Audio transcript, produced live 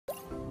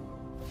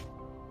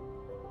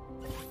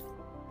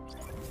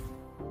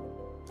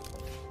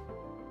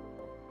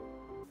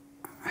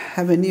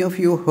Have any of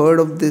you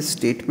heard of this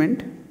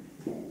statement?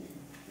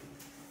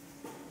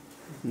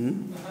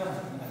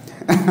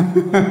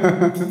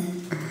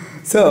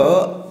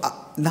 So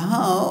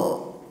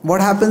now what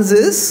happens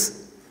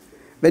is,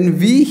 when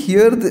we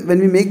when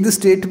we make the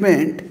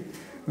statement,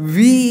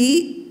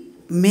 we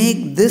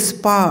make this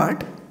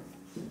part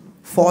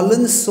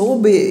fallen so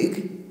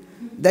big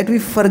that we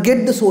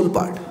forget the soul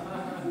part.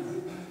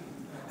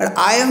 And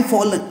I am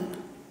fallen.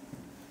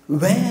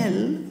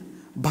 Well,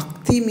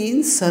 bhakti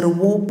means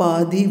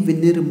sarvopadi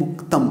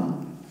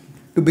vinirmuktam,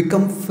 to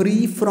become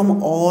free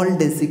from all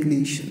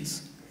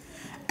designations.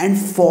 And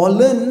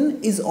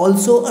fallen is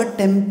also a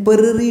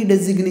temporary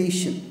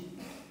designation.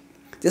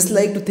 Just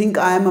like to think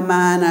I am a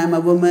man, I am a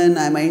woman,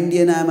 I am an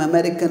Indian, I am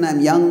American, I am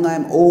young, I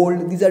am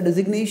old. These are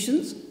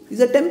designations.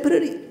 These are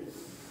temporary.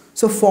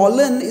 So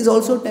fallen is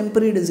also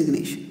temporary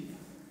designation.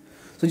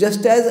 So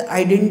just as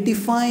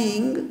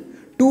identifying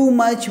too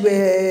much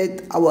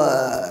with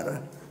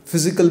our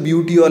physical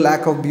beauty or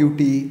lack of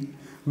beauty,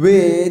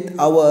 with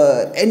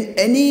our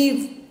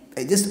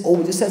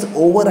just as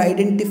over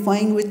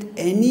identifying with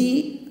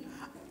any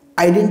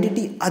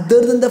identity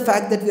other than the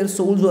fact that we are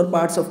souls or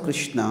parts of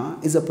Krishna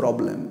is a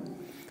problem.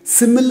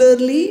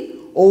 Similarly,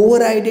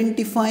 over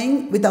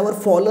identifying with our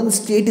fallen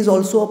state is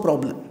also a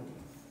problem.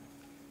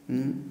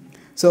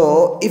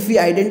 So if we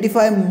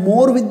identify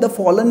more with the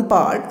fallen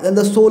part than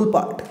the soul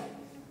part,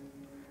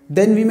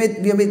 then we may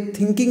be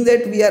thinking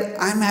that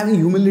I am having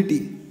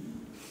humility.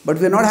 But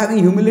we are not having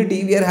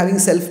humility, we are having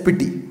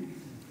self-pity.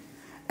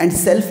 And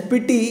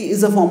self-pity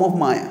is a form of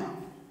Maya.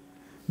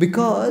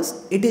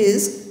 Because it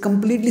is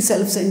completely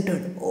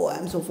self-centered. Oh, I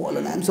am so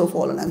fallen, I am so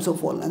fallen, I am so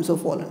fallen, I am so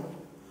fallen.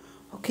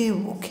 Okay,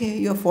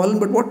 you are fallen,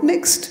 but what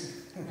next?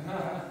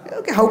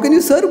 Okay, how can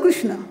you serve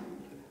Krishna?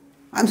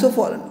 I am so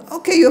fallen.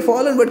 Okay, you are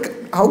fallen, but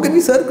how can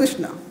we serve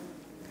Krishna?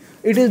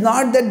 It is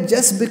not that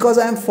just because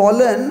I am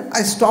fallen,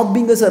 I stop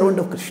being a servant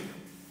of Krishna.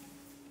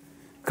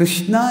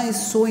 Krishna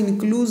is so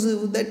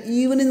inclusive that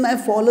even in my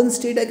fallen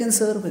state, I can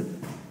serve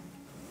Him.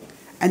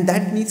 And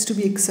that needs to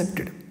be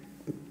accepted.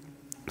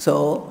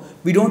 So,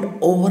 we don't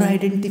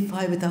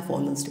over-identify with our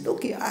fallen state.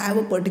 Okay, I have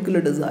a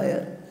particular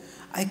desire.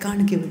 I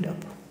can't give it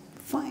up.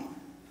 Fine.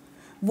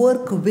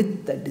 Work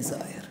with that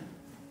desire.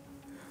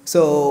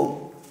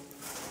 So,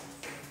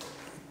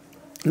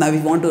 now we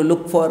want to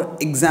look for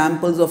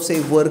examples of,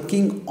 say,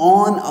 working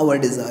on our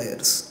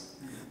desires.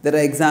 There are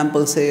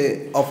examples,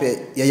 say, of a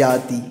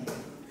Yayati.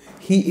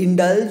 He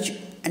indulged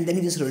and then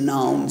he just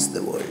renounced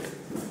the world.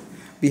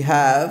 We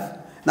have,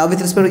 now with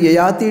respect to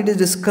Yayati, it is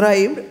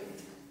described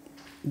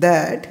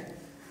that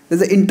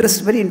there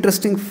is a very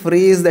interesting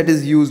phrase that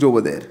is used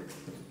over there.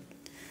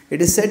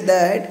 It is said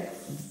that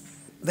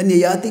when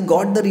Yayati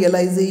got the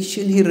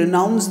realization, he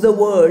renounced the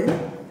world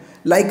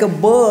like a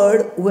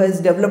bird who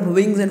has developed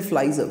wings and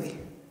flies away.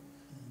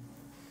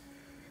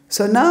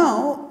 So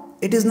now,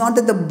 it is not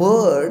that the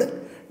bird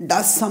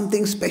does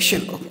something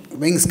special. Okay,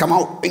 wings come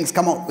out, wings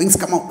come out, wings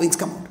come out, wings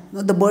come out.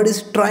 No, the bird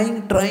is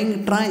trying,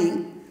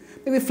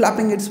 maybe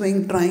flapping its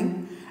wing,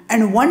 trying.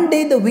 And one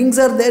day the wings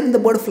are there and the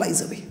bird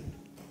flies away.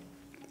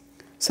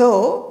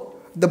 So,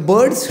 the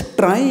bird's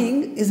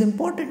trying is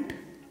important.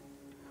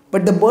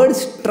 But the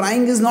bird's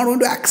trying is not going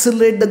to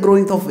accelerate the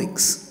growth of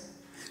wings.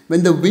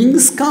 When the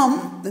wings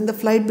come, then the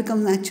flight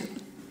becomes natural.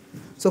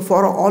 So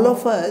for all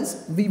of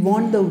us, we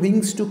want the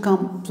wings to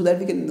come so that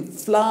we can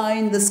fly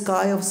in the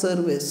sky of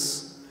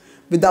service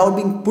without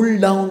being pulled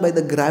down by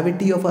the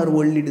gravity of our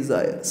worldly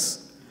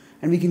desires.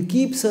 And we can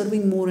keep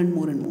serving more and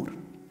more and more.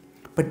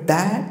 But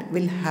that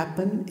will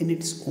happen in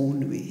its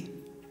own way.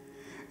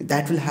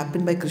 That will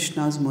happen by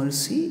Krishna's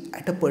mercy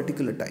at a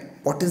particular time.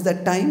 What is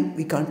that time?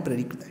 We can't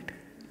predict that.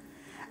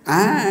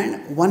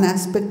 And one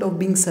aspect of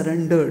being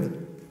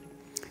surrendered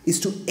is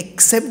to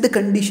accept the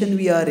condition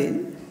we are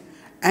in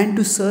and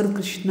to serve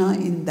Krishna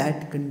in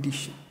that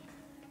condition.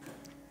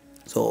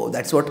 So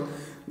that's what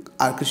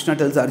our Krishna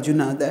tells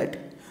Arjuna, that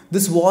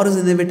this war is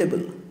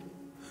inevitable.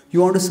 You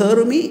want to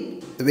serve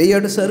me? The way you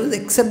have to serve is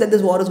accept that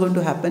this war is going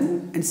to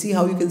happen and see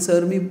how you can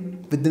serve me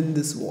within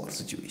this war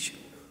situation.